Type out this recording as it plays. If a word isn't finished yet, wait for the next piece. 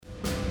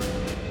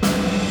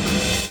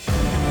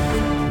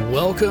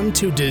Welcome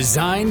to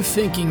Design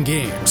Thinking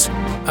Games,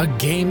 a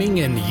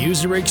gaming and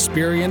user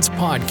experience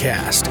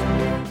podcast.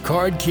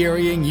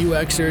 Card-carrying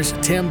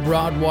UXers Tim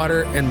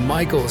Broadwater and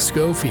Michael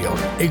Schofield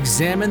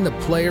examine the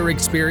player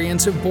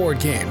experience of board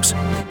games,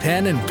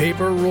 pen and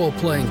paper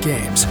role-playing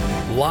games,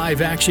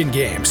 live-action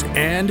games,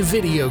 and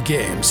video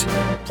games.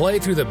 Play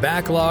through the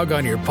backlog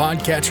on your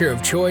podcatcher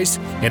of choice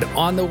and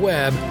on the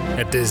web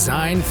at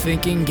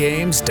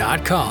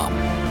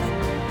designthinkinggames.com.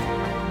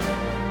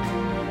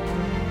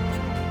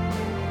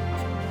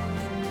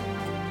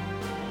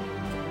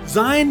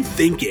 Design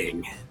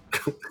thinking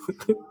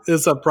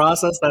is a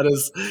process that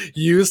is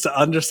used to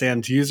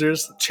understand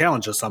users,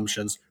 challenge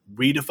assumptions,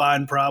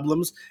 redefine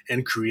problems,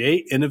 and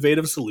create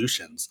innovative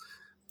solutions.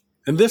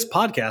 In this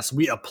podcast,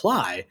 we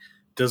apply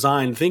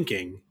design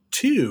thinking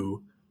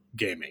to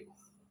gaming.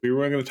 We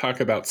were going to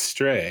talk about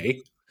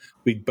Stray.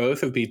 We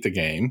both have beat the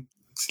game.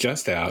 It's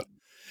just out.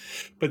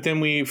 But then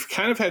we've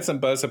kind of had some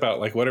buzz about,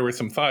 like, what are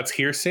some thoughts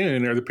here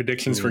soon are the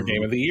predictions for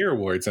Game of the Year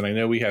awards. And I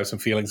know we have some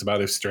feelings about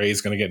if Stray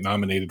is going to get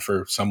nominated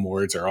for some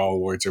awards or all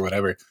awards or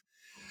whatever.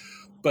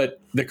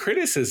 But the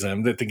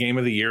criticism that the Game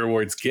of the Year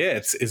awards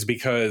gets is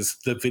because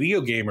the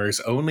video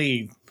gamers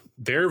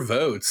their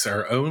votes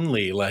are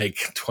only like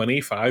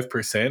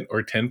 25%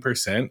 or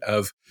 10%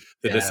 of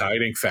the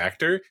deciding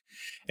factor.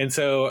 And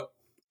so,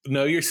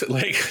 no, you're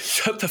like,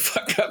 shut the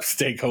fuck up,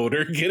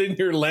 stakeholder. Get in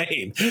your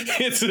lane.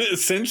 It's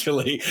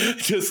essentially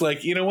just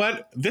like, you know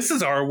what? This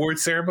is our award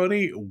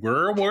ceremony.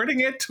 We're awarding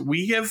it.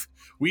 We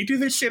do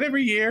this shit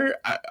every year.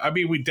 I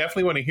mean, we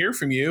definitely want to hear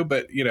from you,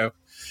 but you're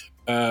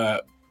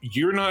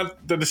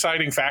not the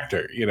deciding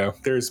factor.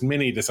 There's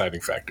many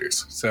deciding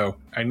factors. So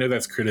I know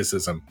that's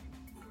criticism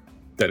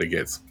that it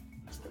gets.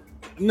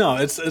 No,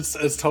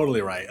 it's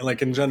totally right.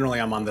 Like, and generally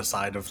I'm on the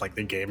side of like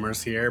the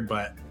gamers here,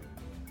 but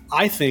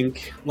I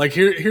think, like,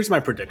 here's my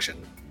prediction.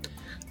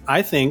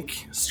 I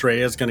think Stray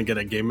is going to get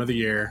a Game of the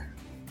Year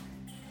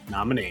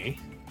nominee.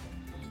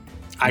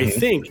 Mm-hmm. I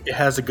think it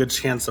has a good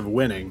chance of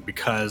winning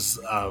because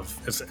of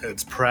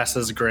its press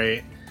is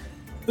great.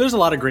 There's a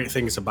lot of great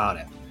things about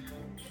it.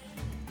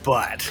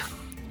 But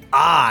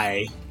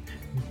I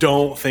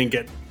don't think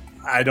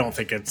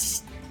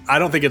it's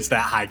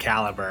that high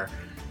caliber,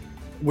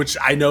 which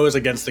I know is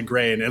against the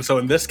grain. And so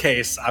in this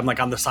case, I'm like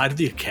on the side of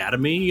the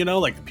Academy,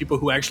 like the people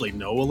who actually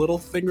know a little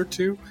thing or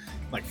two.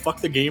 Like, fuck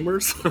the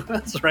gamers.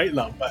 That's right.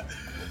 No,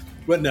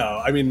 but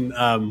no, I mean,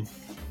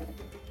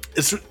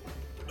 it's a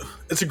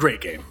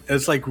great game.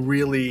 It's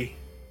really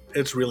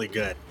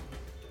good.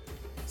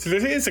 So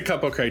there is a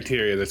couple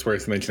criteria that's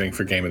worth mentioning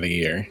for Game of the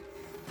Year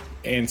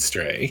and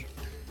Stray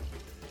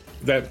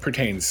that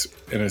pertains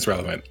and is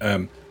relevant.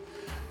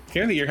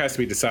 Game of the Year has to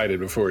be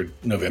decided before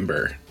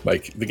November.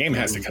 Like, the game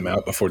has to come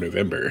out before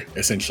November,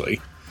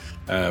 essentially.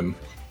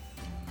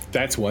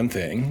 That's one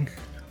thing.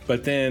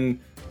 But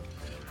then,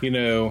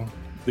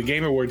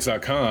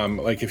 thegameawards.com,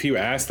 like, if you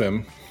ask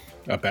them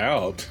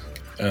about,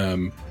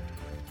 why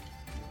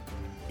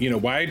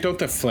don't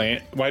the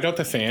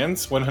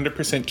fans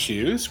 100%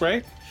 choose,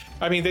 right?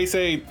 I mean, they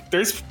say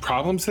there's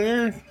problems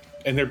there,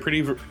 and they're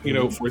pretty,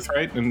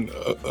 forthright and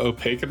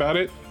opaque about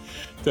it,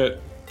 that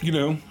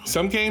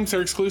some games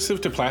are exclusive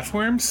to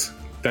platforms.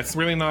 That's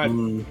really not.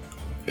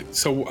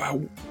 So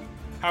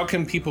how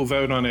can people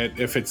vote on it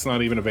if it's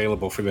not even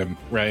available for them,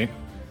 right?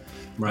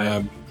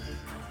 Right.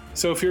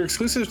 So if you're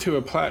exclusive to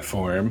a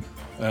platform,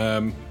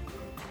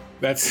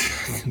 that's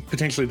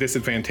potentially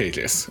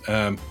disadvantageous.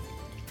 And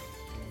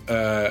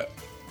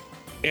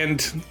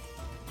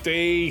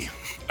they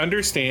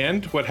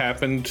understand what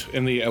happened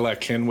in the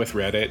election with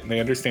Reddit, and they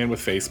understand with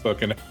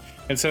Facebook,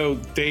 and so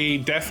they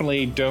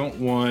definitely don't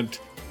want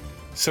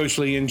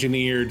socially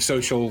engineered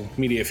social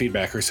media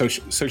feedback or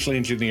socially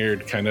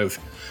engineered kind of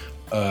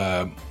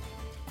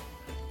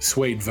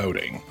swayed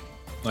voting,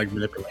 like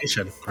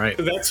manipulation, right?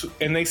 So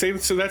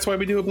that's why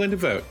we do a blended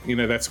vote.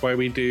 That's why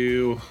we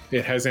do.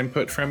 It has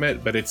input from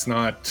it, but it's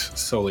not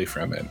solely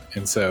from it.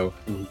 And so,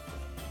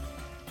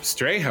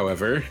 Stray,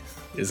 however,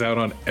 is out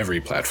on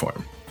every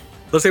platform.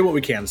 Let's say what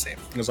we can say.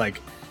 It's like,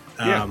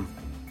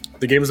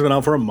 the game's been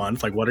out for a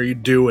month. Like, what are you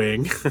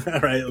doing?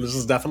 Right? This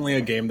is definitely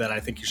a game that I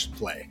think you should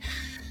play.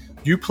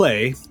 You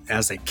play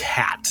as a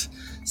cat,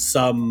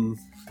 some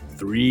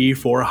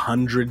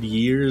 300-400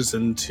 years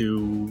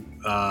into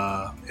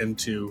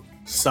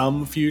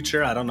some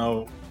future. I don't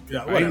know.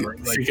 Yeah, whatever.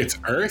 I think it's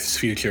Earth's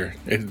future.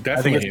 I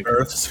think it's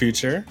Earth's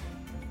future,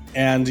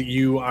 and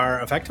you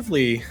are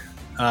effectively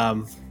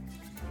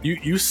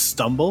you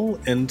stumble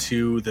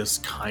into this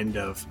kind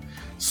of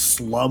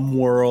slum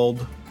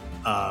world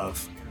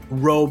of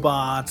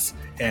robots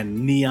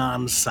and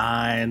neon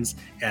signs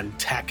and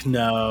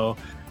techno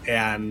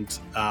and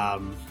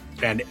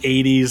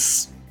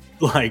 80s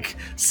like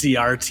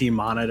CRT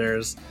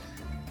monitors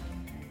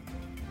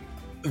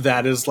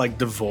that is like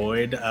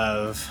devoid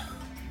of,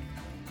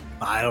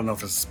 I don't know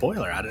if it's a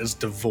spoiler, it is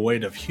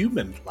devoid of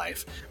human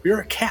life.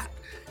 You're a cat,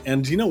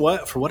 and you know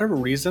what, for whatever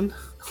reason,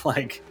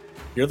 like,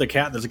 you're the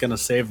cat that's gonna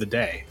save the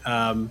day.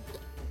 You're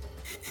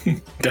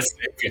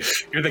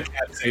the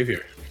cat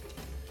savior.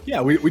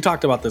 Yeah, we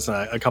talked about this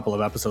a couple of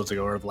episodes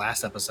ago, or the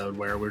last episode,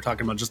 where we were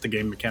talking about just the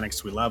game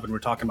mechanics we love, and we're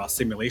talking about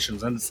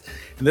simulations, and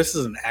this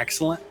is an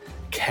excellent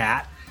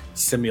cat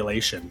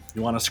simulation.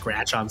 You want to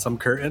scratch on some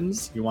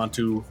curtains, you want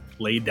to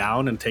lay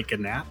down and take a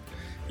nap,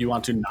 you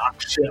want to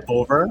knock shit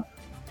over.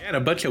 Yeah, and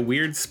a bunch of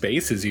weird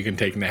spaces you can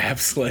take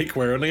naps, like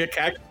where only a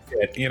cat can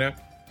fit, you know?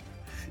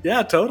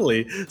 Yeah,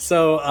 totally.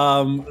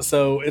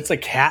 So it's a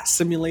cat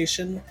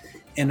simulation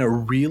in a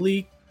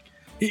really.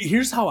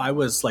 Here's how I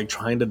was like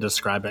trying to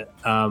describe it.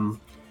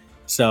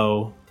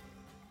 So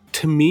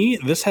to me,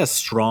 this has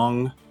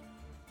strong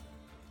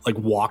like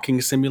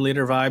walking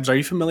simulator vibes. Are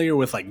you familiar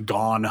with like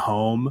Gone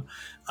Home?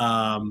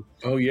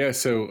 Oh yeah,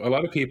 so a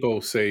lot of people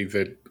say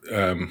that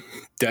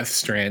Death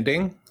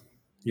Stranding,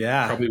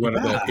 Yeah, probably one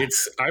of the.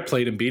 I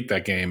played and beat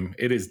that game.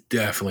 It is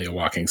definitely a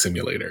walking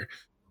simulator.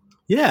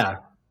 Yeah,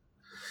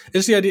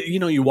 it's the idea.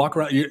 You walk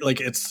around.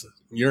 It's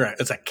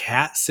a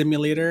cat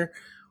simulator,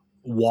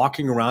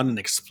 walking around and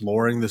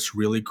exploring this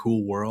really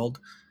cool world.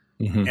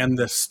 Mm-hmm. And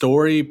the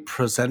story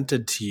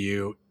presented to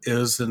you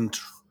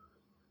isn't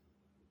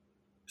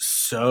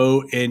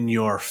so in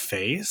your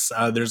face.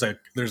 There's a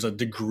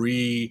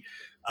degree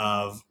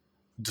of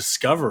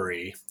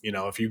discovery.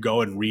 If you go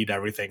and read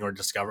everything, or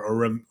discover,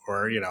 or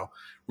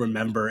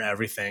remember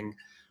everything,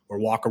 or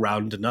walk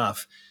around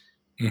enough,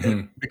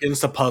 it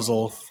begins to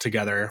puzzle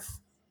together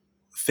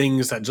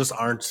things that just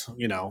aren't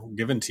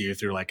given to you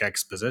through like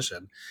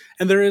exposition.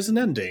 And there is an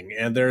ending,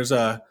 and there is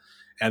a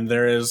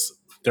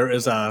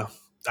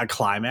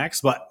climax,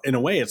 but in a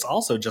way it's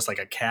also just like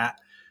a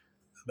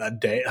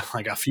day,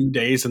 like a few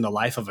days in the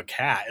life of a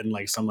cat in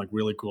like some like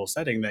really cool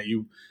setting that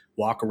you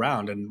walk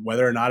around. And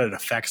whether or not it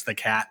affects the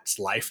cat's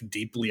life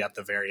deeply at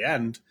the very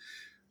end,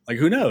 like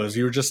who knows?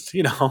 You were just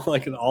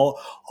like all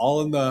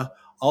in the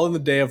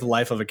day of the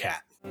life of a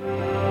cat.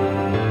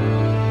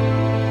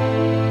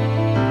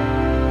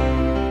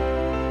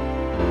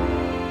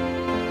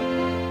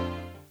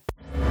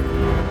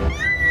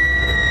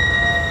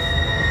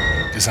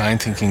 Design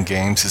Thinking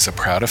Games is a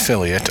proud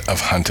affiliate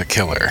of Hunt a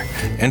Killer.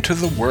 Enter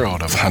the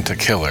world of Hunt a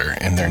Killer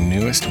in their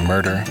newest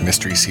murder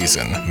mystery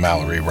season,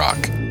 Mallory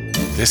Rock.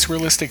 This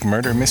realistic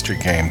murder mystery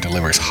game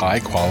delivers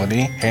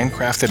high-quality,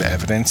 handcrafted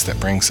evidence that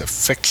brings a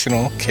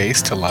fictional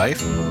case to life.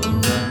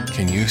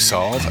 Can you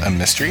solve a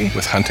mystery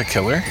with Hunt a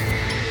Killer?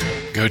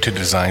 Go to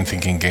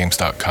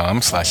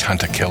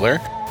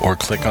designthinkinggames.com/huntakiller or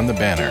click on the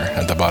banner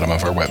at the bottom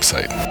of our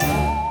website.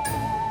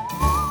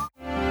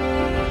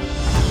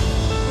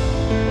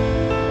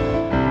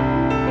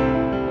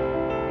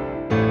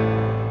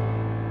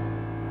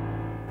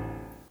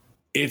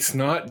 It's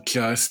not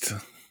just,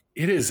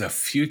 it is a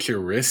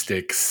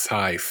futuristic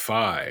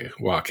sci-fi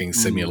walking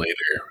simulator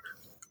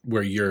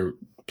where you're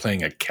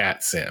playing a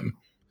cat sim.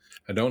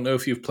 I don't know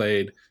if you've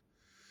played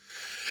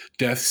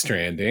Death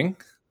Stranding.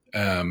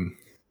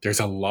 There's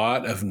a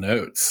lot of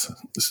notes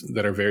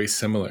that are very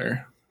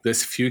similar.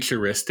 This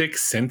futuristic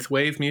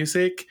synthwave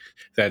music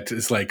that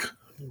is like,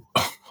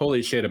 oh,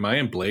 holy shit, am I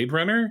in Blade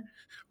Runner?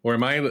 Or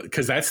am I,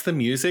 because that's the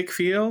music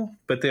feel,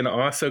 but then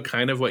also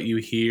kind of what you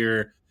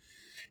hear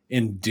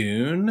in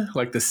Dune,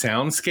 like the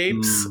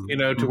soundscapes,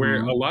 to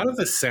where a lot of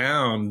the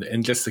sound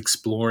and just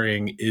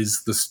exploring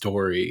is the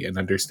story and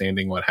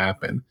understanding what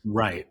happened.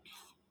 Right.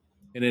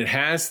 And it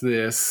has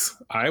this,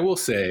 I will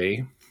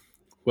say,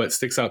 what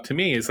sticks out to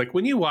me is like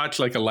when you watch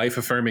like a life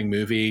affirming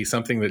movie,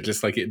 something that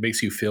just like it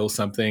makes you feel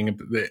something.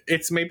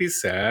 It's maybe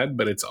sad,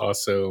 but it's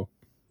also,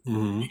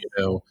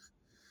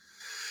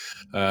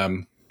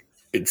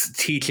 it's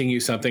teaching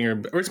you something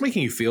or it's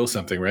making you feel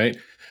something, right?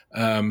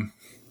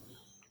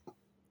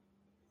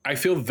 I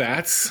feel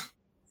that's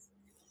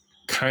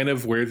kind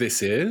of where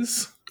this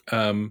is.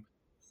 And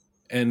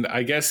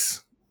I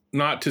guess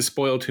not to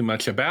spoil too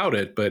much about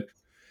it, but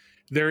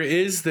there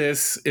is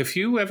this, if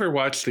you ever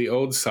watched the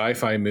old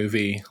sci-fi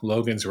movie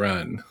Logan's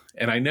Run,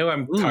 and I know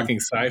I'm talking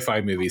sci-fi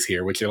movies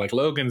here, which are like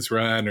Logan's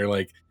Run or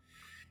like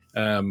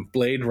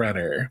Blade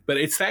Runner, but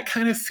it's that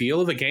kind of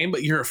feel of the game,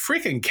 but you're a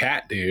freaking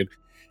cat, dude.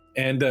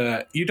 And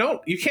you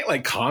can't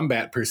like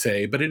combat per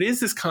se, but it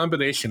is this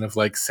combination of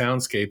like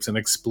soundscapes and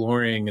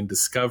exploring and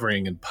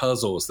discovering and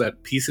puzzles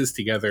that pieces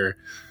together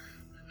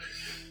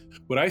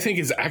what I think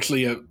is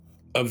actually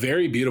a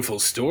very beautiful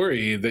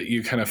story that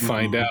you kind of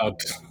find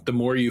out. The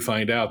more you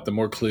find out, the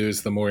more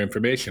clues, the more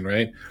information,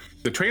 right?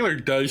 The trailer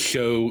does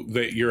show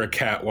that you're a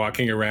cat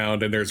walking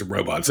around and there's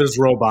robots. There's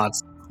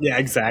robots. Yeah,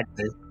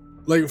 exactly.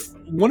 Like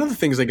one of the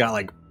things that got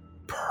like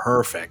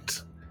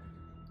perfect,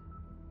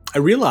 I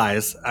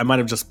realize I might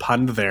have just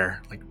punned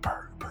there, like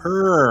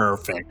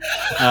perfect.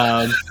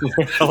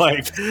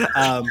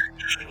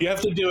 You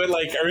have to do it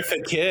like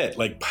Eartha Kitt,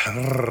 like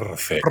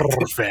perfect.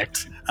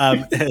 Perfect.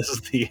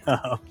 Is the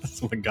oh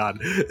my god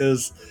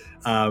is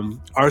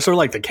are sort of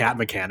like the cat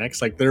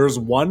mechanics. Like there was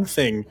one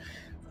thing,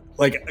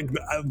 like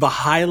the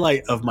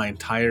highlight of my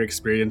entire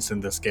experience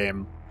in this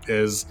game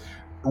is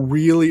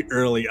really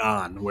early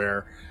on,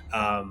 where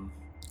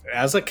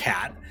as a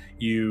cat.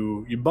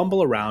 You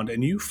bumble around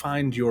and you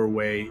find your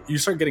way. You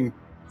start getting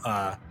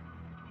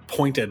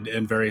pointed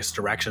in various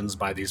directions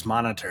by these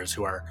monitors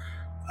who are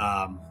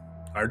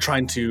are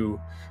trying to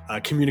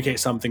communicate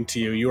something to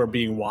you. You are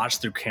being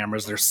watched through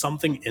cameras. There's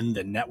something in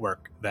the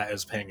network that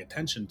is paying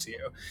attention to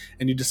you.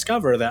 And you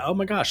discover that, oh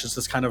my gosh, it's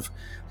this kind of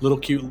little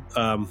cute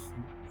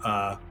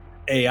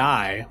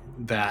AI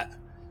that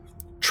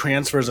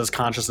transfers its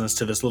consciousness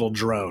to this little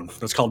drone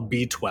that's called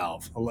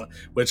B12,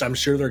 which I'm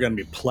sure they're going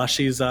to be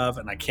plushies of,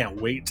 and I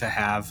can't wait to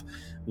have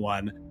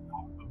one.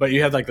 But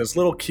you have like this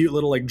little cute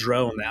little like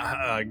drone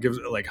that gives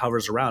like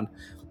hovers around,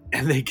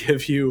 and they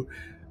give you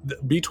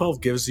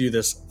B12 gives you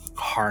this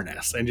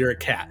harness, and you're a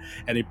cat,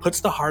 and he puts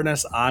the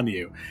harness on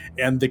you,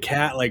 and the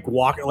cat like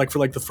for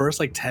like the first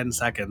like 10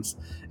 seconds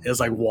is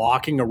like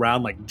walking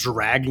around like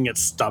dragging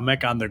its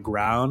stomach on the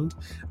ground,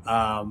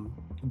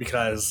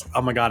 because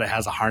oh my god, it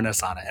has a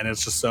harness on it, and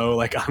it's just so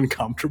like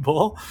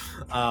uncomfortable.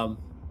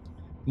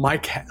 My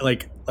cat,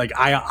 like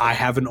I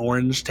have an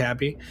orange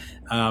tabby,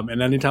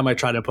 and anytime I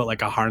try to put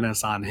like a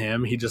harness on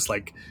him, he just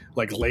like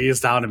lays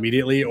down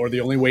immediately, or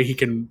the only way he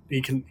can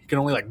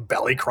only like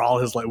belly crawl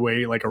his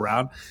way like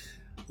around.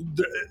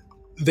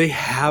 They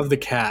have the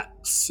cat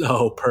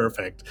so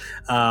perfect.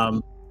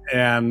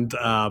 And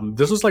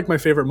this was like my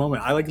favorite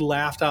moment. I like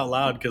laughed out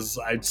loud because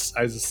I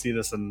just see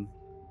this in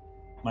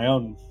my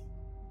own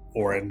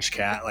orange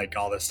cat like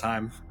all this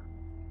time.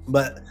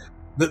 But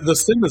the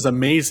sim is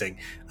amazing.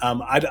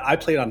 I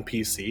played on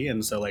PC,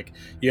 and so like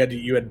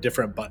you had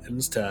different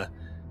buttons to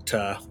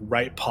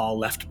right paw,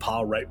 left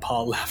paw, right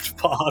paw, left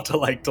paw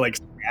to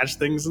smash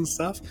things and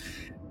stuff.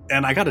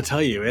 And I got to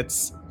tell you,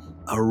 it's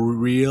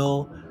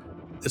real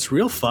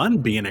fun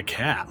being a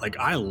cat. Like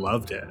I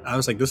loved it. I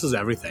was like, this is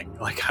everything.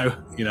 Like I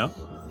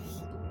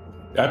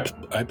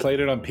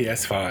played it on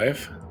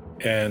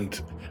PS5,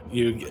 and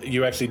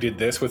you actually did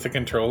this with the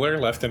controller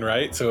left and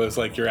right, so it was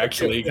like you're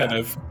actually kind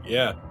of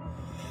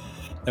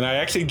and I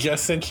actually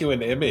just sent you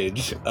an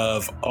image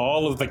of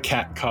all of the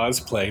cat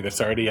cosplay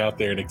that's already out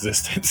there in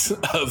existence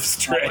of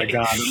Stray. Oh my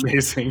god,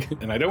 amazing.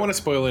 And I don't want to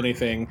spoil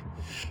anything,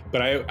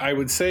 but I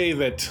would say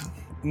that,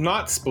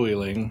 not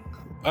spoiling,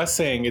 us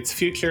saying it's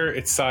future,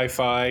 it's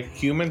sci-fi,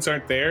 humans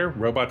aren't there,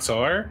 robots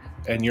are,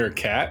 and you're a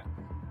cat,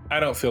 I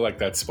don't feel like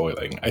that's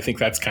spoiling. I think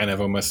that's kind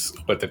of almost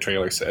what the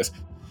trailer says.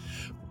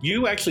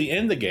 You actually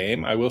end the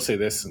game, I will say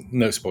this,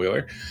 no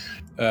spoiler,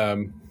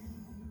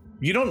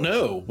 you don't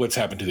know what's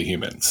happened to the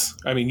humans.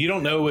 I mean, you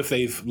don't know if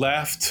they've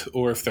left,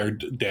 or if they're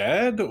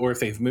dead, or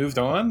if they've moved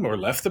on or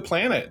left the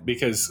planet,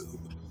 because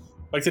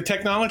like the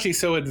technology is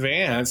so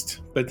advanced,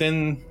 but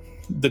then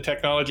the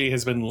technology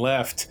has been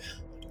left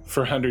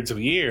for hundreds of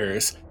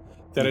years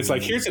that it's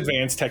like, here's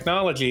advanced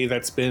technology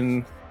that's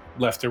been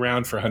left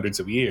around for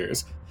hundreds of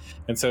years.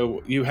 And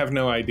so you have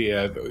no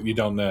idea, you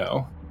don't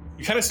know.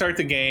 You kind of start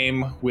the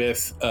game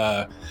with,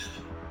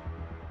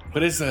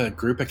 what is a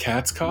group of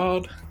cats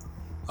called?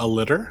 A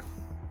litter?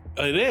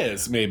 It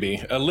is,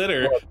 maybe. A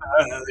litter.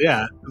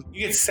 Yeah.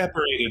 You get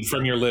separated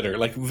from your litter,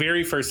 like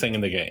very first thing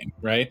in the game,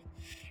 right?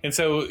 And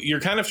so you're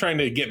kind of trying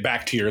to get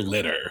back to your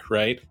litter,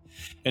 right?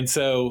 And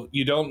so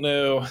you don't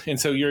know, and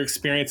so you're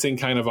experiencing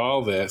kind of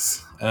all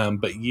this,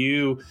 but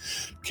you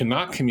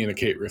cannot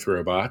communicate with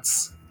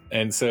robots.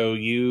 And so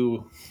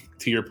you,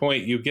 to your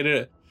point, you get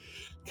a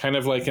kind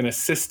of like an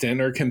assistant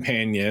or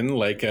companion,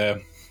 like a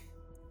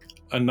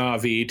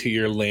Navi to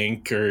your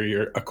Link,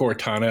 or a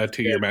Cortana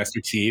to your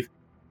Master Chief,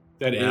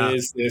 that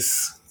is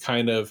this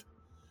kind of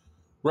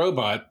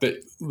robot,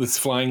 this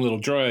flying little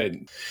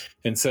droid.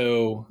 And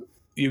so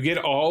you get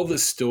all the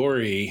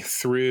story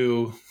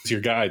through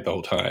your guide the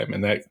whole time,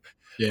 and that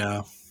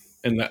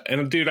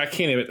and dude, I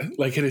can't even,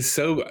 like, it is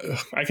so,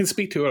 I can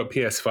speak to it on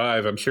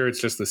PS5. I'm sure it's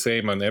just the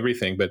same on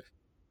everything, but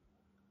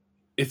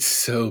it's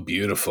so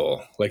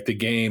beautiful. Like the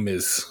game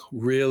is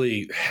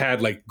really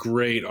had like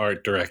great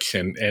art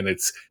direction, and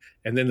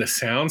then the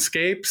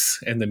soundscapes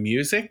and the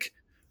music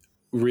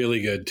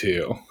really good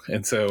too.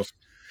 And so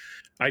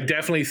I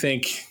definitely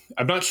think,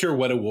 I'm not sure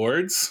what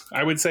awards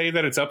I would say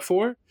that it's up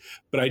for,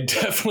 but I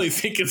definitely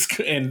think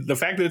and the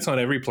fact that it's on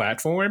every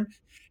platform,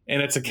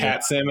 and it's a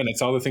cat sim, and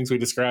it's all the things we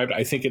described,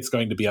 I think it's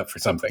going to be up for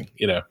something,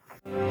 you know.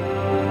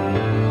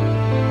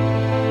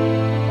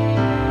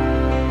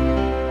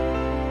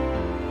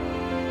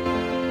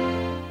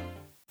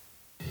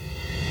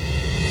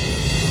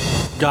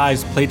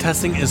 Guys,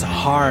 playtesting is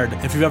hard.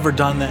 If you've ever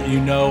done that, you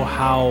know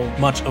how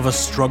much of a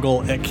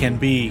struggle it can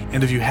be.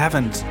 And if you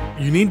haven't,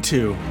 you need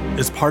to.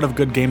 It's part of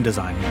good game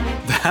design.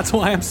 That's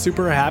why I'm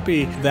super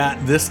happy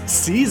that this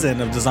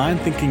season of Design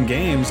Thinking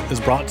Games is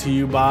brought to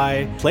you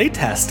by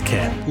Playtest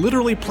Kit.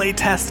 Literally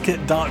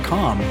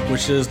playtestkit.com,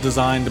 which is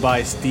designed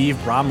by Steve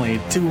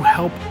Bromley to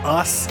help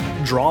us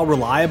draw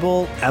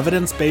reliable,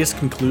 evidence-based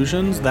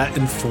conclusions that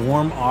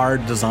inform our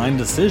design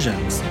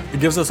decisions. It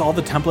gives us all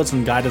the templates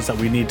and guidance that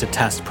we need to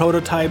test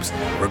prototypes,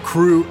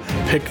 recruit,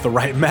 pick the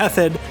right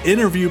method,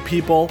 interview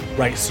people,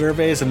 write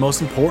surveys, and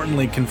most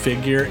importantly,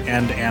 configure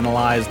and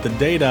analyze the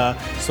data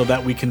so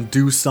that we can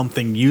do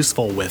something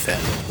useful with it.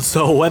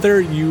 So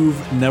whether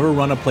you've never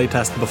run a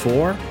playtest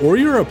before or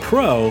you're a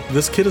pro,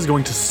 this kit is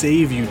going to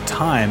save you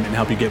time and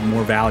help you get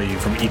more value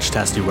from each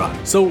test you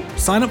run. So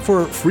sign up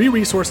for free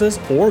resources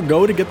or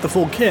go to get the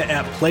full kit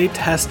at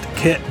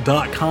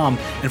playtestkit.com.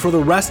 And for the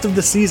rest of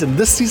the season,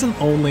 this season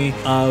only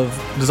of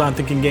Design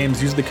Thinking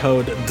Games, use the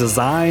code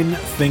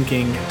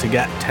DESIGNTHINKING to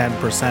get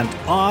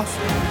 10% off.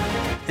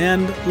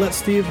 And let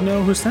Steve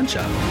know who sent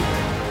you.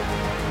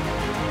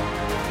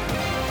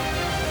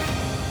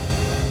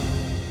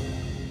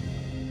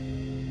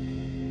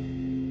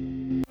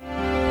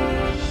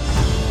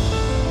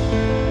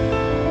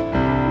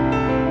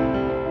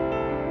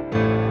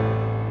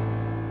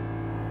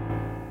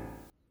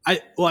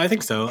 I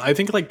think so. I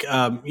think like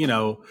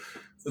the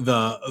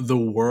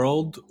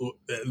world,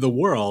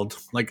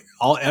 like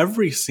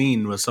every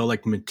scene was so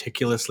like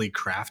meticulously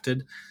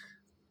crafted,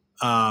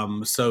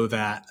 so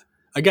that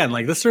again,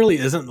 like this really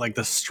isn't like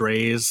the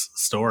Strays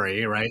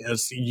story, right?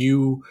 As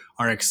you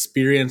are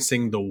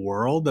experiencing the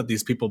world that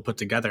these people put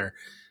together.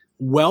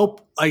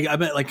 Well, I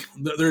bet like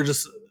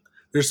there's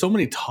so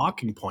many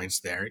talking points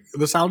there.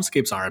 The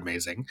soundscapes are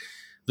amazing.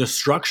 The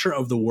structure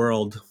of the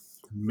world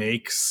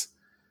makes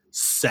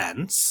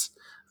sense.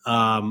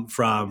 From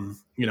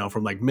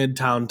like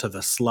Midtown to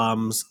the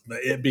slums,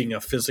 it being a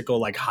physical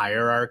like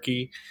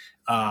hierarchy,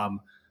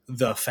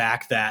 the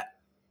fact that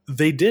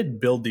they did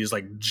build these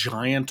like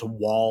giant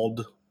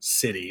walled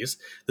cities.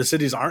 The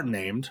cities aren't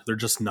named; they're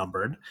just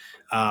numbered.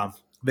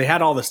 They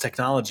had all this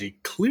technology.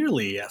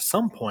 Clearly, at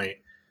some point,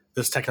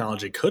 this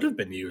technology could have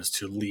been used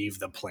to leave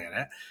the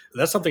planet.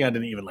 That's something I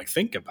didn't even like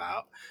think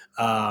about.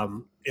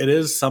 It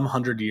is some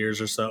 100 years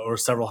or so, or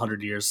several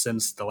hundred years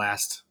since the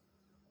last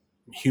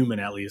human,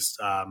 at least,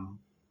 that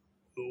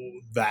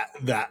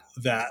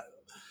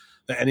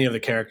any of the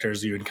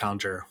characters you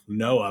encounter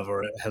know of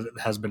or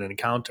has been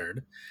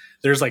encountered.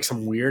 There's like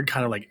some weird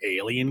kind of like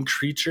alien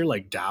creature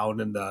like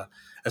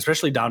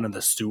especially down in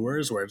the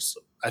sewers where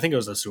I think it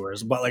was the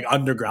sewers, but like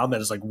underground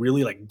that is like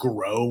really like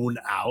grown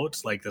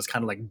out, like this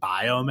kind of like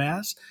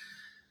biomass.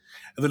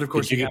 And then of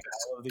course you you get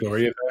the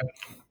story of that.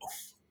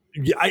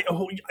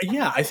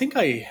 Yeah, I think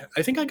I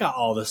got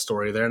all this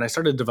story there, and I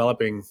started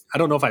developing. I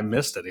don't know if I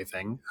missed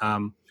anything.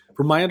 From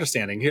my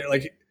understanding here,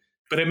 like,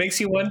 but it makes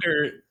you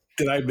wonder: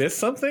 did I miss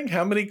something?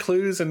 How many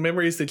clues and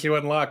memories did you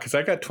unlock? Because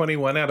I got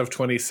 21 out of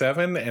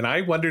 27, and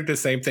I wondered the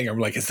same thing. I'm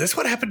like, is this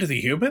what happened to the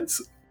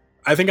humans?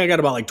 I think I got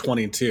about like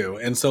 22,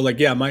 and so like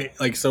yeah,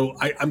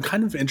 I'm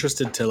kind of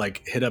interested to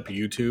like hit up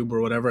YouTube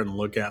or whatever and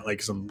look at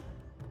like some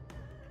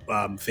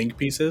think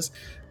pieces.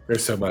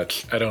 There's so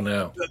much I don't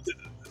know.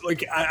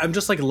 Like I'm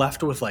just like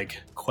left with like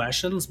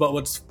questions,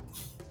 but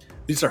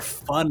these are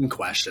fun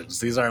questions.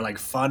 These are like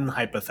fun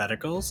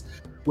hypotheticals,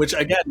 which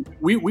again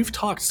we've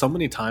talked so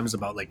many times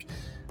about like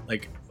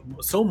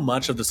so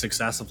much of the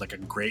success of like a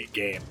great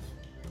game.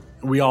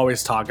 We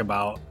always talk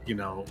about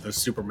the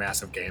super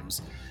massive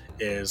games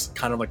is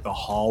kind of like the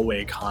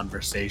hallway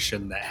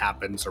conversation that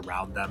happens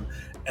around them.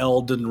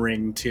 Elden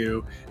Ring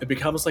too, it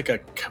becomes like a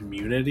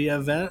community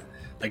event,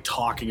 like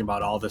talking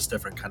about all this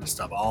different kind of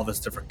stuff, all this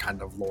different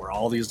kind of lore,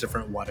 all these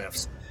different what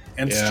ifs.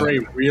 And Stray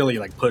really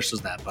like pushes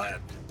that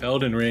button.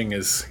 Elden Ring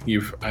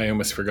I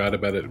almost forgot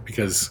about it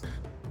because,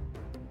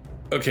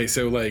 okay,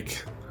 so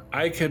like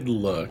I could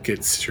look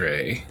at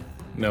Stray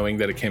knowing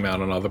that it came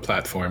out on all the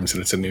platforms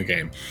and it's a new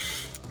game.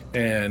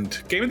 And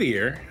Game of the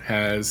Year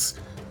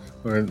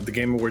or the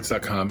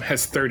GameAwards.com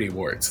has 30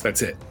 awards.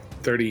 That's it.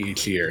 30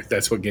 each year.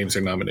 That's what games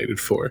are nominated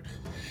for.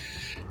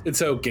 And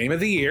so Game of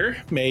the Year,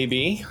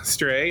 maybe.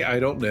 Stray, I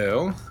don't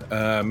know.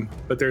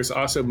 But there's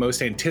also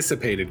Most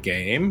Anticipated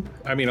Game.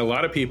 I mean, a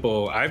lot of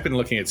people, I've been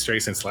looking at Stray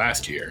since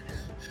last year.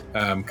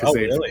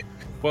 Really?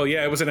 Well,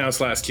 yeah, it was announced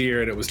last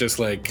year and it was just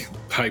like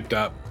hyped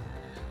up.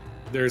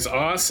 There's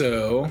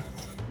also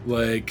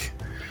like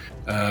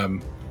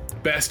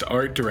Best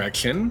Art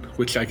Direction,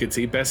 which I could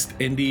see. Best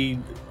debut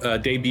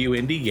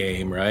indie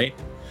game, right?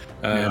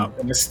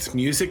 Best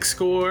music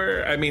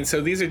score. I mean,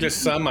 so these are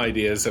just some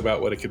ideas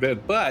about what it could be.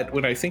 But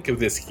when I think of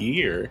this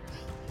year,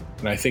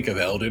 and I think of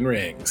Elden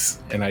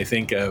Rings, and I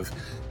think of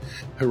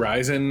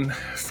Horizon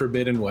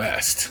Forbidden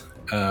West,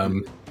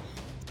 to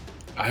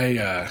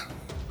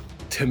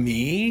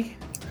me,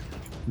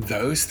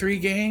 those three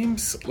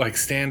games like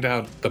stand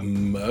out the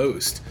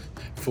most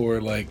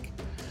for like,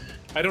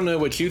 I don't know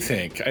what you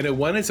think. I know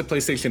one is a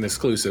PlayStation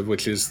exclusive,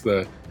 which is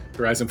the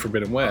Horizon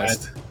Forbidden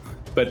West. Right.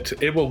 But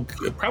it will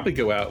probably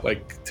go out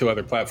like to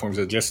other platforms.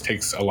 It just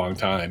takes a long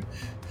time.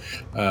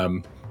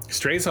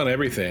 Stray's on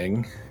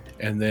everything,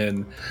 and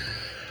then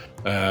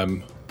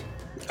I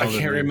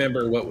can't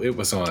remember what it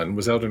was on.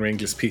 Was Elden Ring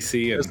just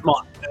PC?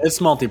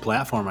 It's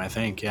multi-platform, I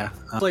think. Yeah.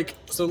 Like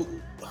so,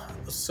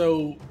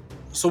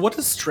 what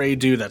does Stray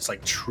do that's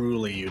like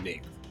truly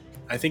unique?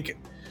 I think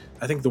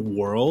the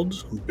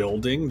world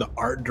building, the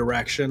art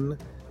direction,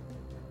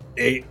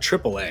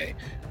 AAA,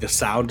 the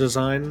sound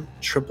design,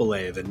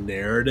 AAA, the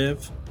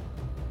narrative,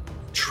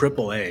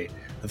 AAA,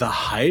 the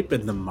hype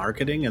and the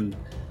marketing and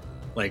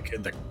like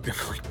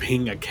like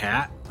being a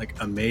cat, like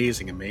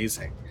amazing.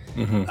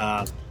 Mm-hmm.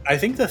 I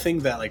think the thing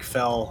that like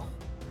fell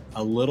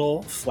a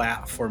little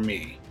flat for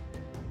me,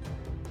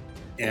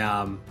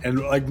 and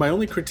like my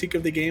only critique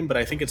of the game, but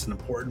I think it's an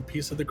important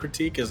piece of the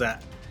critique, is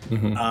that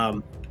Mm-hmm.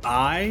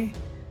 I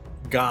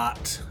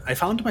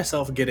found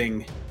myself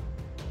getting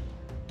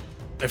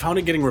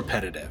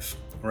repetitive,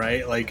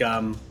 right? Like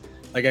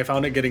I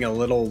found it getting a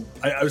little.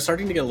 I was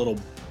starting to get a little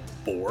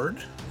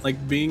bored,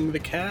 like being the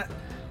cat.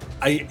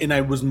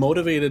 I was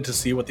motivated to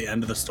see what the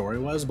end of the story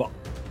was, but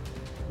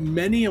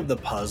many of the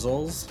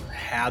puzzles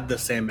had the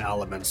same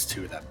elements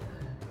to them.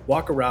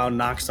 Walk around,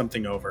 knock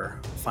something over,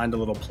 find a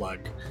little plug,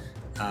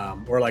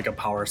 or like a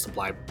power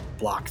supply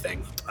block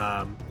thing.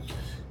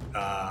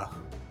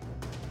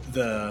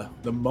 The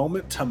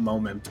moment to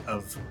moment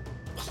of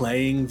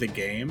playing the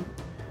game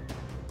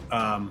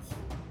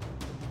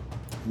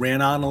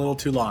ran on a little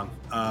too long,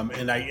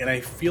 and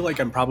I feel like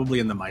I'm probably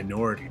in the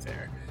minority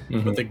there.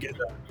 Mm-hmm.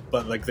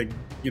 But like the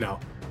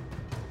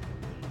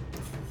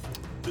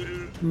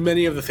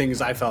many of the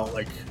things I felt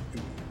like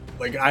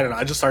I don't know,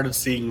 I just started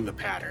seeing the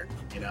pattern,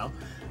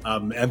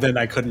 and then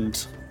I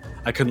couldn't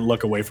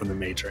look away from the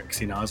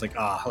Matrix. I was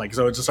like,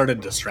 so it just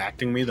started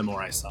distracting me the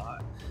more I saw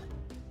it.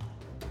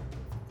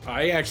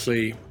 I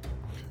actually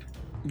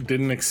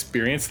didn't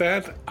experience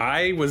that.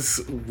 I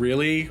was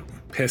really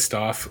pissed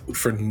off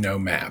for no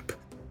map.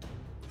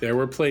 There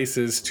were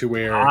places to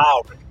where,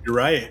 Wow, you're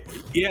right.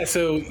 yeah,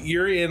 so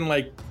you're in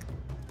like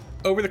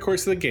over the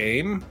course of the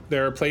game,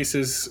 there are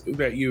places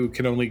that you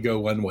can only go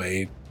one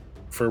way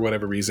for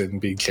whatever reason,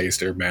 being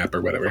chased or map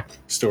or whatever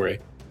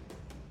story.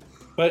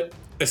 But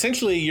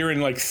essentially, you're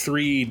in like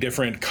 3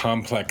 different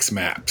complex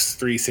maps,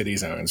 3 city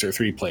zones or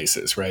 3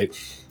 places, right?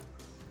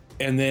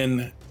 And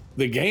then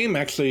the game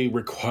actually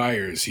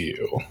requires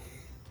you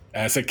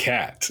as a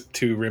cat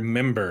to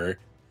remember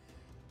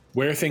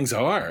where things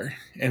are.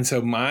 And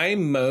so my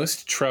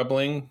most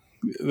troubling,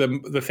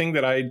 the thing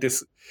that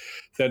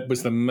that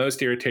was the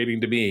most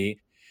irritating to me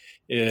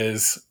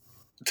is,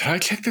 did I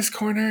check this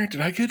corner?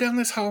 Did I go down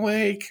this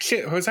hallway?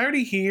 Shit, I was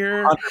already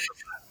here. 100%.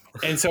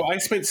 And so I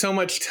spent so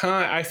much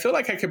time. I feel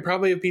like I could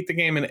probably have beat the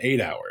game in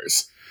 8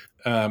 hours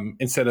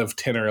instead of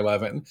 10 or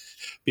 11,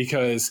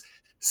 because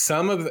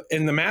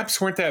and the maps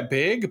weren't that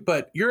big,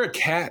 but you're a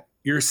cat.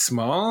 You're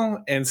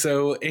small, and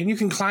you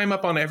can climb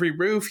up on every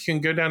roof. You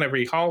can go down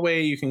every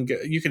hallway. You can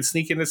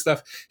sneak into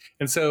stuff,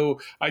 and so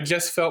I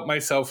just felt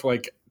myself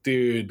like,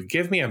 dude,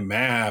 give me a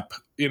map.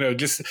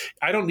 Just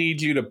I don't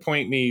need you to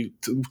point me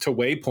to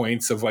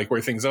waypoints of like where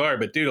things are,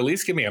 but dude, at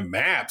least give me a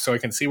map so I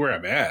can see where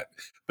I'm at.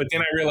 But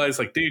then I realized,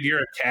 like, dude,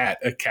 you're a cat.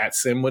 A cat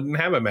sim wouldn't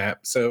have a map,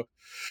 so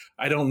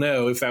I don't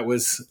know if that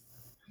was.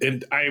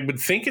 And I would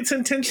think it's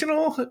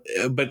intentional,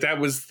 but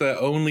that was the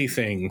only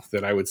thing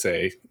that I would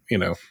say.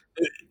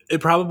 It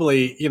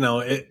probably,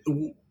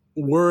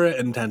 were it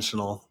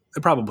intentional.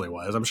 It probably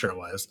was. I'm sure it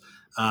was.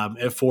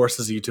 It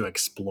forces you to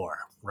explore,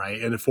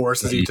 right? And it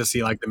forces you to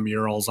see like the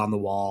murals on the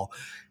wall,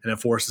 and it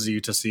forces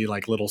you to see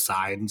like little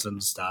signs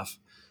and stuff.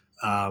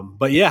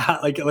 But yeah,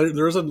 like there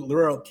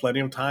were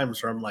plenty of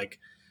times where I'm like,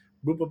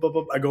 boop, boop, boop,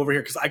 boop, I go over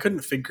here because I couldn't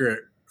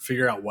figure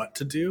out what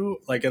to do.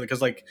 Like,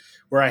 because like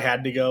where I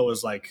had to go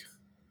was like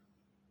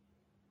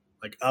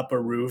up a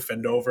roof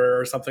and over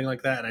or something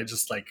like that, and I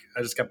just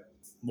kept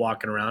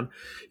walking around.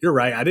 You're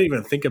right. I didn't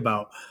even think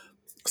about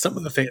some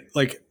of the things.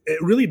 Like,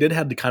 it really did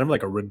have kind of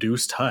like a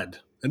reduced HUD.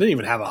 It didn't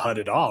even have a HUD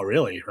at all,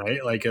 really,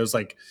 right? Like, it was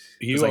like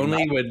you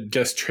only would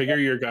just trigger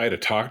your guy to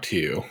talk to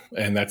you,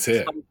 and that's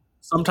it.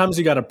 Sometimes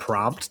you got a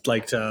prompt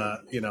like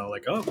to,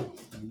 like, oh,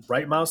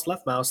 right mouse,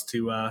 left mouse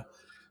to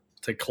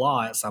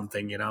claw at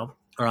something,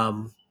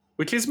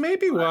 Which is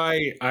maybe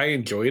why I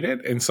enjoyed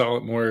it and saw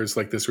it more as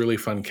like this really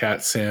fun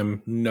cat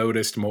sim,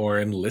 noticed more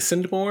and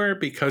listened more,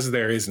 because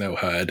there is no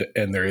HUD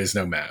and there is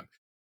no map.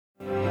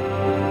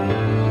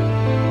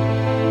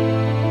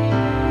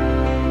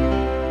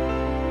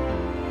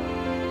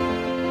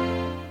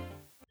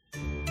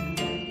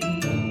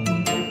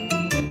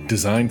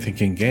 Design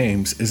Thinking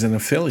Games is an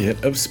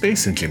affiliate of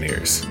Space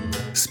Engineers.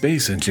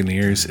 Space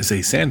Engineers is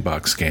a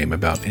sandbox game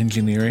about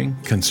engineering,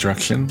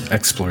 construction,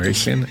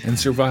 exploration, and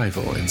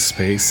survival in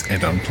space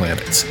and on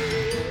planets.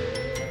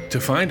 To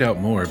find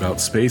out more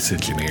about Space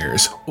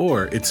Engineers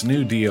or its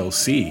new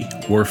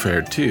DLC,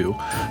 Warfare 2,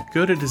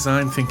 go to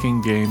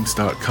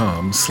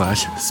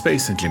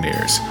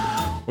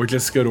designthinkinggames.com/spaceengineers, or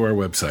just go to our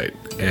website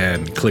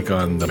and click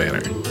on the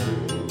banner.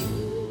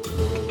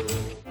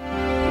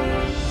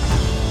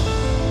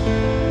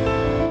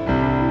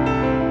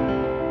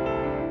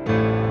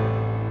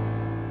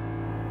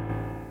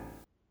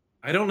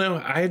 I don't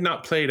know. I had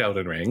not played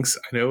Elden Rings.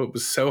 I know it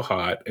was so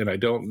hot, and I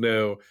don't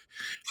know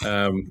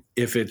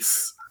if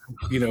it's,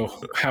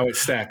 how it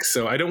stacks.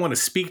 So I don't want to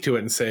speak to it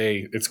and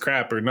say it's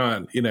crap or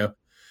not.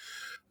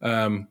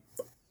 I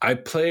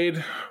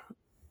played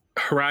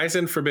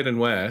Horizon Forbidden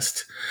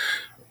West.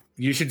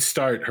 You should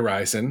start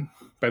Horizon.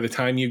 By the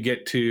time you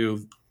get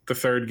to the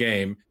 3rd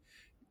game,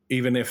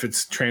 even if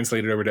it's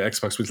translated over to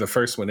Xbox, which the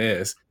first one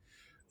is,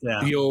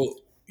 yeah,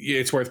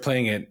 it's worth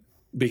playing it,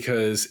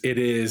 because it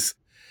is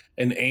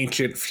an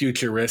ancient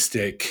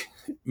futuristic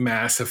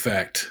Mass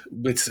Effect.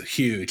 It's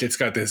huge. It's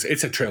got this,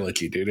 it's a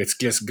trilogy, dude. It's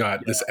just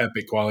got this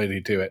epic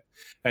quality to it.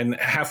 And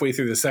halfway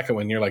through the second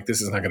one, you're like,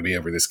 this is not going to be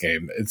over this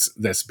game. It's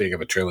this big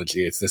of a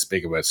trilogy. It's this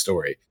big of a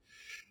story.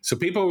 So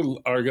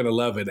people are going to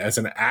love it as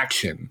an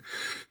action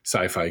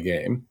sci-fi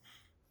game.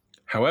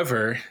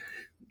 However,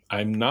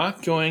 I'm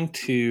going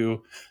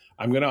to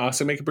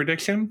also make a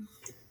prediction,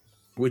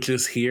 which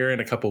is here in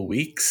a couple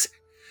weeks.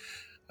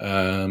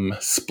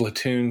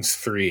 Splatoon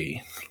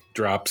 3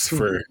 drops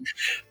for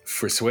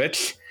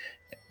Switch.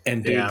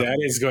 And dude, that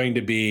is going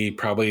to be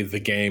probably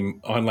the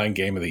online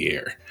game of the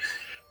year.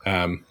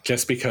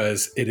 Just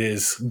because it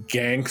is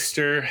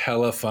gangster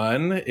hella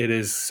fun. It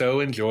is so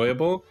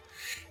enjoyable.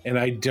 And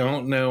I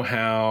don't know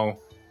how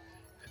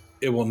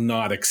it will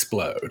not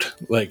explode.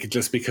 Like,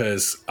 just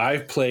because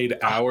I've played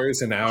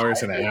hours and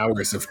hours and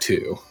hours of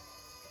 2.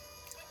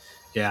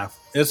 Yeah,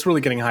 it's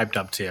really getting hyped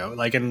up too.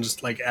 Like, and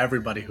just like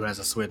everybody who has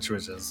a Switch,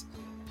 which is,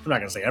 I'm not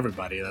gonna say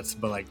everybody,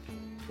 but like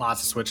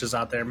lots of Switches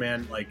out there,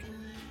 man. Like,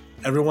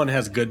 everyone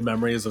has good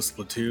memories of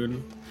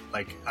Splatoon.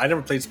 Like, I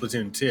never played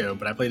Splatoon 2,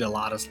 but I played a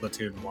lot of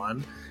Splatoon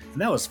 1,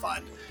 and that was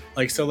fun.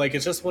 Like, so like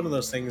it's just one of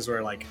those things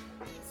where like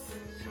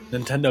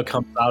Nintendo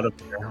comes out of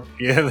there,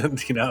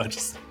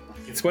 just.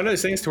 It's one of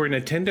those things to where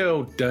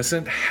Nintendo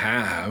doesn't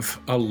have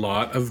a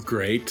lot of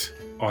great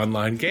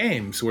online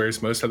games,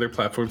 whereas most other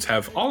platforms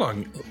have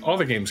all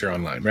the games are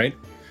online, right?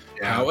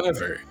 Yeah.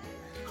 However,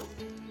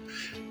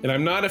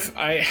 and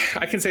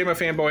I can say I'm a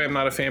fanboy. I'm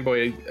not a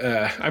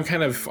fanboy. I'm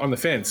kind of on the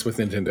fence with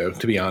Nintendo,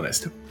 to be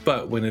honest.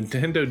 But when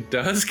Nintendo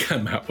does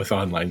come out with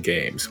online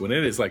games, when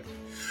it is like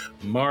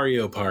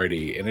Mario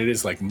Party and it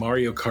is like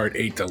Mario Kart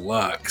 8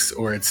 Deluxe,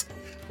 or it's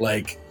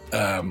like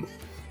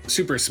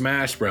Super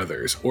Smash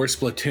Brothers or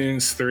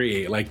Splatoon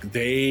 3, like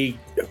they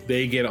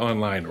get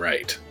online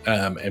right,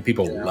 and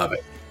people love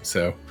it.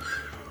 So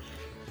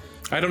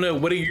I don't know.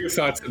 What are your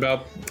thoughts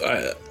about?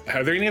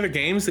 Are there any other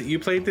games that you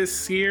played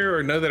this year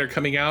or know that are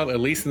coming out at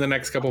least in the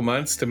next couple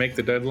months to make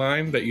the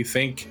deadline that you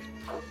think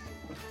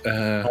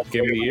game of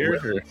the year?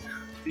 Or?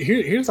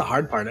 Here's the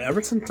hard part.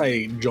 Ever since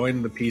I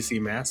joined the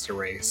PC Master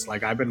Race,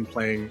 like I've been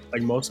playing,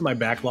 like most of my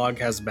backlog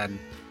has been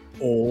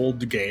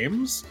old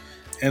games.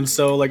 And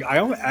so like I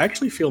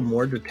actually feel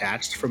more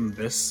detached from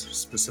this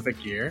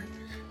specific year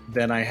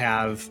than I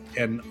have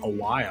in a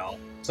while.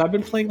 So I've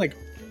been playing like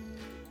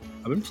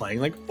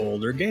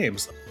older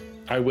games.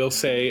 I will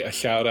say a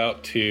shout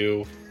out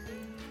to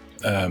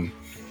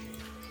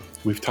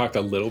we've talked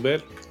a little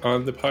bit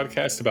on the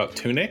podcast about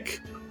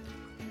Tunic.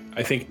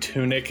 I think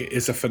Tunic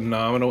is a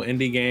phenomenal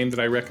indie game that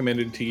I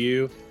recommended to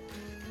you,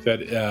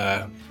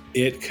 that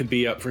it could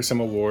be up for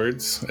some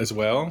awards as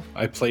well.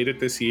 I played it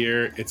this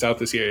year. It's out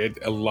this year.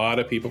 A lot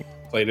of people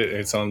played it.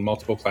 It's on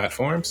multiple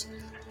platforms.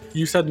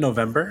 You said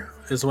November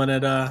is when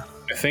it... I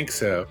think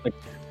so.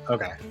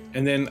 Okay.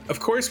 And then, of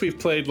course, we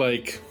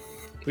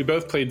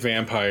both played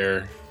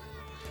Vampire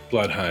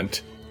Blood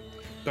Hunt.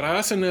 But I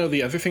also know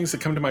the other things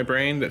that come to my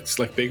brain that's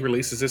like big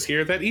releases this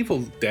year. That Evil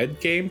Dead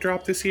game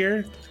dropped this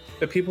year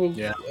that people,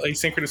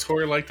 Asynchronous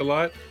Horror, liked a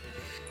lot.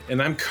 And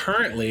I'm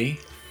currently...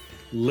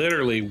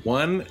 literally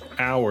 1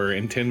 hour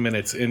and 10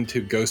 minutes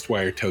into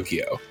Ghostwire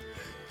Tokyo.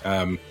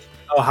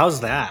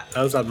 How's that?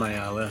 That was on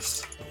my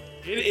list.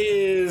 It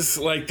is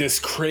like this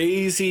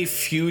crazy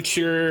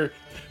future,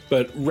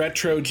 but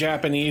retro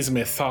Japanese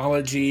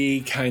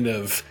mythology kind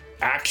of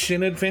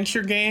action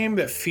adventure game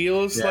that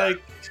feels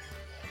like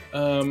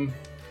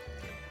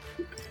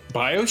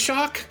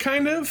BioShock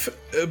kind of,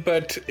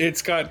 but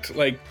it's got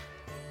like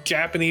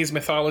Japanese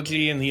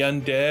mythology and the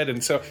undead,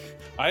 and so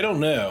I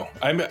don't know.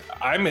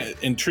 I'm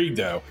intrigued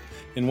though.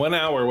 In 1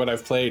 hour, what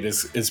I've played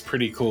is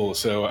pretty cool.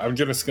 So I'm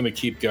just going to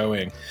keep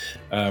going.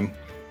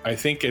 I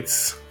think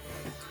it's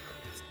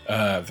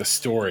the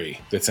story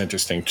that's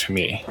interesting to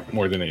me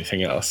more than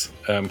anything else.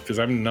 Because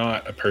I'm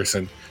not a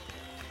person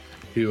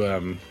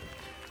who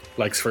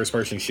likes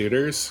first-person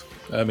shooters.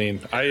 I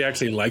mean, I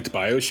actually liked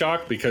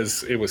BioShock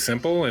because it was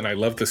simple and I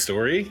loved the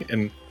story.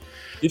 And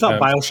you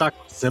thought BioShock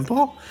was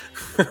simple?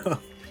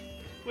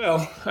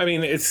 Well, I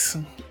mean,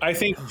 I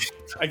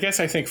guess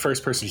I think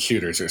first-person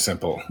shooters are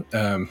simple.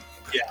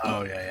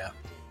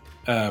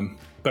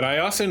 But I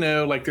also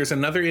know, like, there's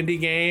another indie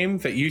game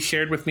that you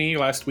shared with me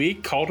last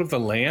week, Cult of the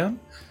Lamb.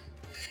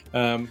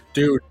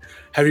 Dude,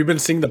 have you been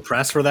seeing the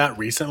press for that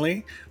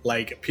recently?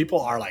 Like,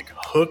 people are, like,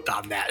 hooked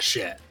on that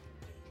shit.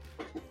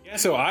 Yeah,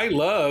 so I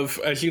love,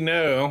 as you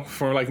know,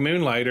 for, like,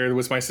 Moonlighter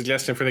was my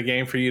suggestion for the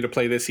game for you to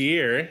play this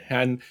year.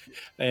 And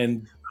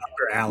Under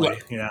Alley,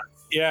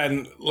 Yeah,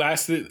 and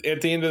at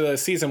the end of the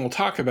season, we'll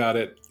talk about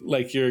it,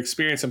 like your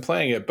experience in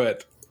playing it.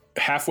 But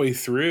halfway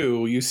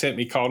through, you sent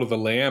me Call to the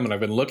Lamb, and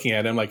I've been looking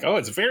at it. I'm like, oh,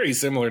 it's very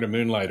similar to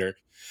Moonlighter,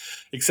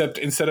 except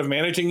instead of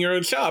managing your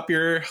own shop,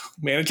 you're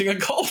managing a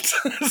cult,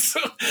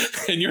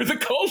 and you're the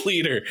cult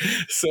leader.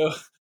 So,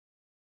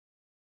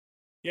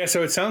 yeah,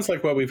 so it sounds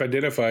like what we've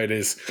identified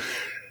is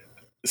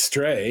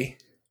Stray,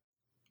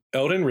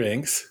 Elden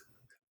Rings,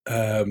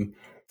 Horizon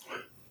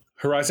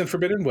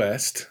Forbidden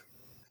West,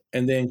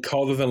 and then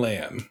Cult of the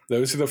Lamb.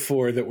 Those are the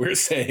 4 that we're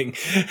saying.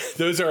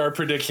 Those are our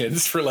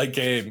predictions for like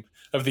game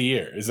of the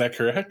year. Is that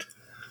correct?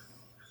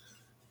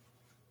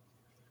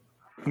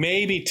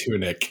 Maybe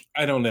Tunic.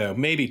 I don't know.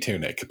 Maybe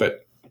Tunic,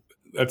 but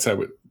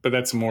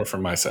that's more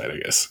from my side, I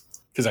guess,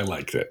 because I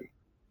liked it.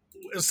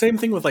 Same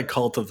thing with like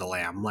Cult of the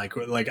Lamb. Like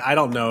I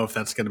don't know if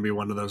that's going to be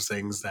one of those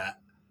things that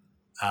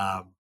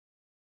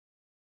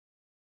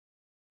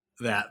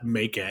that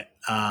make it,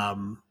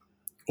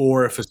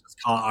 or if it's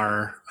just caught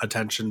our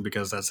attention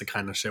because that's the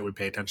kind of shit we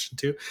pay attention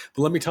to.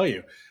 But let me tell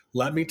you,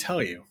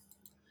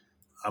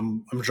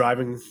 I'm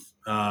driving.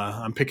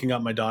 I'm picking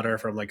up my daughter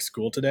from like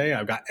school today.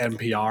 I've got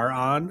NPR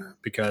on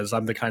because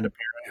I'm the kind of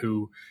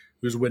parent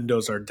whose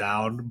windows are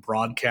down,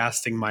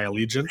 broadcasting my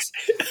allegiance,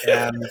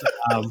 and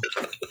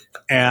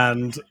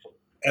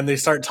they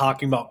start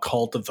talking about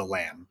Cult of the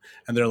Lamb,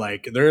 and they're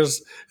like, and I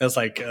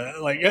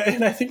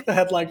think the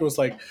headline was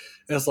like,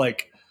 there's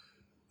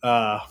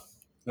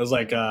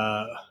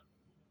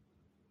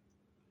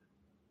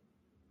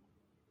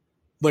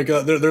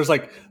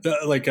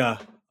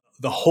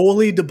the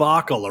holy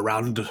debacle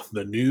around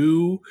the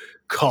new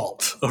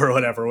cult or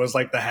whatever was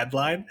like the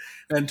headline,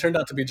 and it turned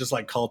out to be just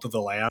like Cult of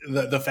the Lamb.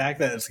 The fact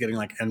that it's getting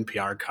like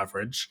NPR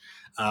coverage,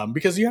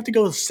 because you have to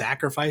go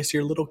sacrifice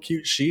your little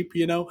cute sheep,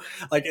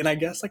 like, and I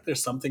guess like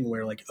there's something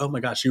where like, oh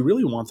my gosh, you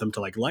really want them to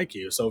like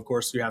you. So of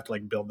course you have to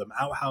like build them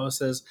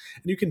outhouses,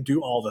 and you can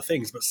do all the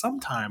things, but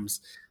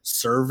sometimes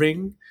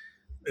serving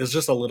is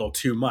just a little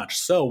too much.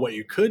 So what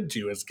you could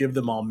do is give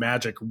them all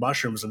magic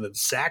mushrooms and then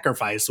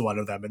sacrifice one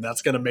of them, and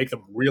that's going to make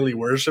them really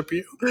worship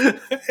you.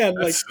 And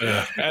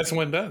as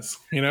one does,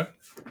 And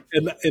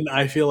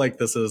I feel like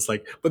this is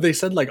like, but they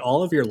said like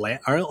all of your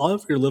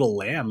little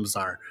lambs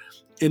are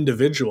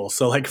individual.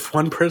 So like if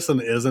one person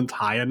isn't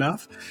high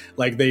enough,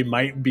 like they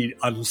might be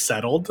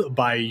unsettled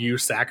by you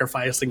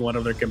sacrificing one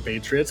of their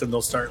compatriots, and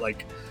they'll start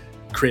like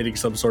creating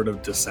some sort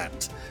of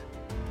dissent.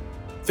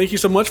 Thank you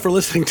so much for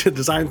listening to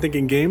Design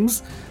Thinking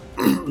Games,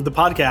 the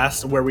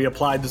podcast where we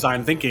apply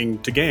design thinking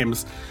to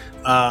games.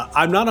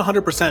 I'm not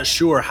 100%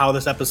 sure how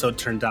this episode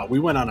turned out. We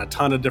went on a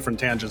ton of different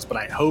tangents, but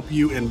I hope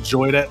you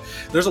enjoyed it.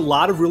 There's a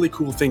lot of really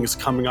cool things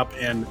coming up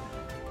in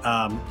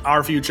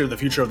our future, the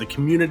future of the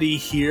community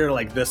here,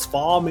 like this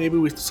fall, maybe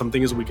with some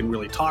things we can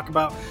really talk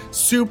about.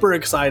 Super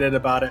excited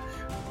about it.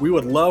 We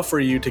would love for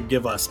you to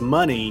give us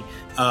money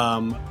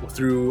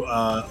through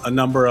a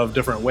number of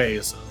different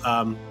ways.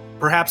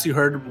 Perhaps you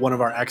heard one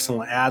of our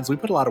excellent ads. We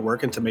put a lot of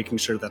work into making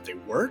sure that they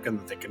work and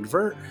that they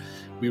convert.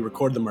 We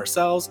record them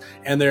ourselves,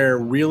 and they're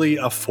really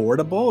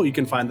affordable. You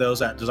can find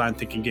those at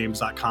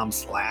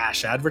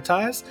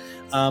designthinkinggames.com/advertise.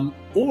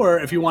 Or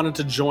if you wanted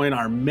to join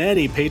our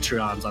many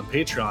Patreons on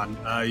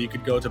Patreon, you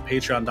could go to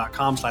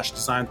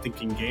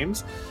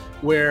patreon.com/designthinkinggames,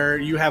 where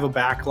you have a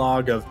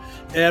backlog of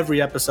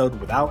every episode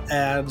without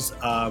ads.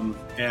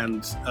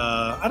 And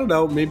I don't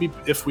know, maybe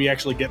if we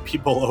actually get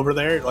people over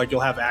there, like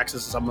you'll have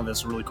access to some of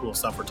this really cool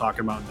stuff we're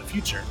talking about in the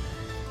future.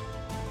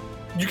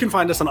 You can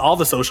find us on all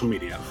the social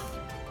media,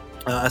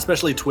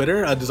 especially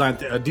Twitter,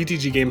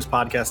 DTG Games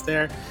Podcast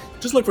there.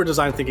 Just look for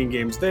Design Thinking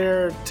Games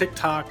there,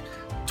 TikTok,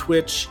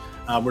 Twitch.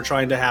 We're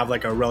trying to have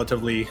like a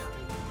relatively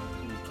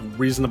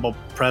reasonable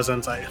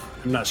presence. I'm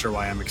not sure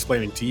why I'm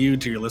explaining to you,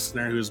 to your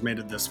listener who's made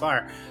it this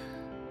far.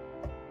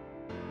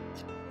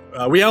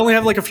 We only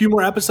have like a few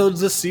more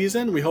episodes this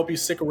season. We hope you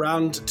stick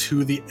around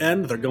to the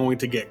end. They're going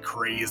to get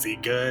crazy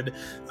good.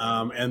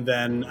 And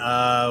then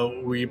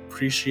we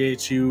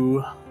appreciate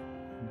you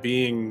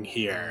being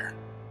here.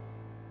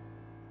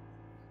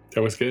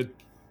 That was good.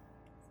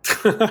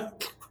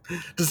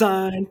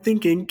 Design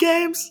Thinking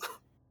Games.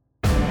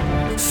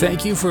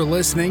 Thank you for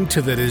listening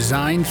to the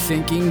Design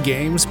Thinking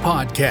Games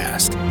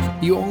podcast.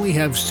 You only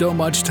have so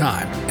much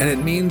time, and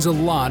it means a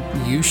lot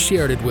you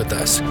shared it with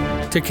us.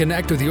 To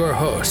connect with your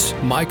hosts,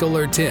 Michael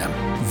or Tim,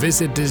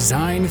 visit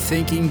Design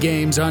Thinking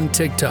Games on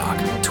TikTok,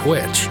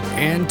 Twitch,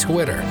 and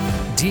Twitter.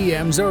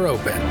 DMs are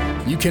open.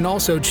 You can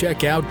also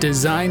check out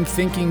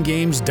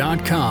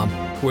designthinkinggames.com,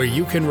 where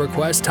you can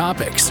request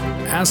topics,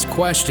 ask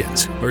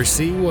questions, or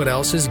see what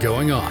else is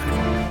going on.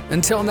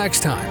 Until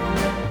next time,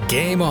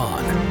 game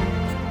on.